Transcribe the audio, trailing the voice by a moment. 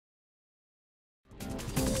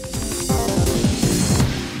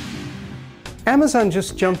Amazon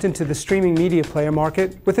just jumped into the streaming media player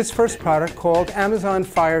market with its first product called Amazon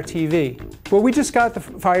Fire TV. Well, we just got the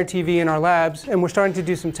Fire TV in our labs and we're starting to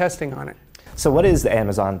do some testing on it. So what is the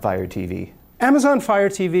Amazon Fire TV? Amazon Fire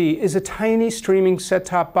TV is a tiny streaming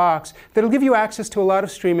set-top box that'll give you access to a lot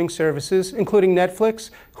of streaming services, including Netflix,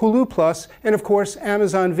 Hulu Plus, and of course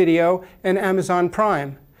Amazon Video and Amazon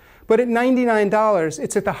Prime. But at $99,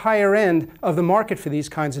 it's at the higher end of the market for these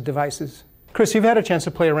kinds of devices. Chris, you've had a chance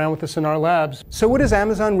to play around with this in our labs. So what does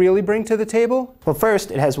Amazon really bring to the table? Well,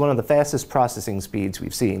 first, it has one of the fastest processing speeds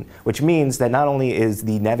we've seen, which means that not only is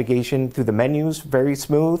the navigation through the menus very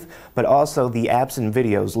smooth, but also the apps and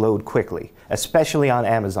videos load quickly, especially on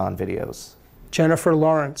Amazon videos. Jennifer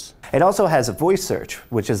Lawrence. It also has a voice search,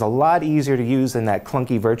 which is a lot easier to use than that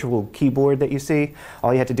clunky virtual keyboard that you see.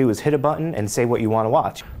 All you have to do is hit a button and say what you want to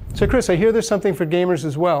watch. So Chris, I hear there's something for gamers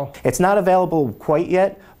as well. It's not available quite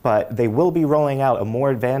yet, but they will be rolling out a more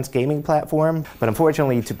advanced gaming platform. But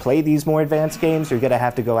unfortunately, to play these more advanced games, you're going to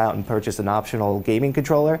have to go out and purchase an optional gaming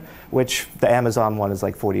controller, which the Amazon one is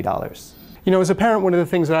like $40. You know, as a parent, one of the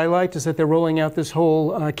things that I liked is that they're rolling out this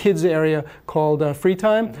whole kids area called Free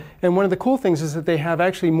Time. And one of the cool things is that they have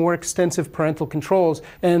actually more extensive parental controls,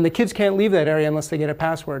 and the kids can't leave that area unless they get a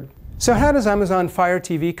password. So how does Amazon Fire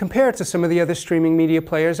TV compare to some of the other streaming media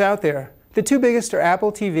players out there? The two biggest are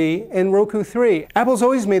Apple TV and Roku 3. Apple's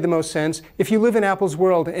always made the most sense if you live in Apple's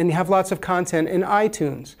world and you have lots of content in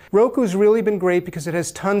iTunes. Roku's really been great because it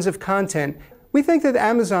has tons of content. We think that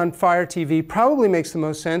Amazon Fire TV probably makes the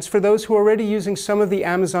most sense for those who are already using some of the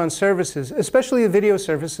Amazon services, especially the video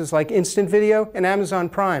services like Instant Video and Amazon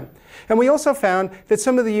Prime. And we also found that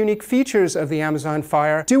some of the unique features of the Amazon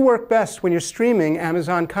Fire do work best when you're streaming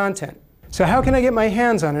Amazon content. So how can I get my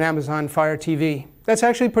hands on an Amazon Fire TV? That's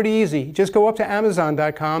actually pretty easy. Just go up to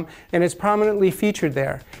Amazon.com and it's prominently featured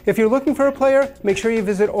there. If you're looking for a player, make sure you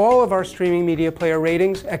visit all of our streaming media player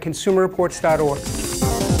ratings at consumerreports.org.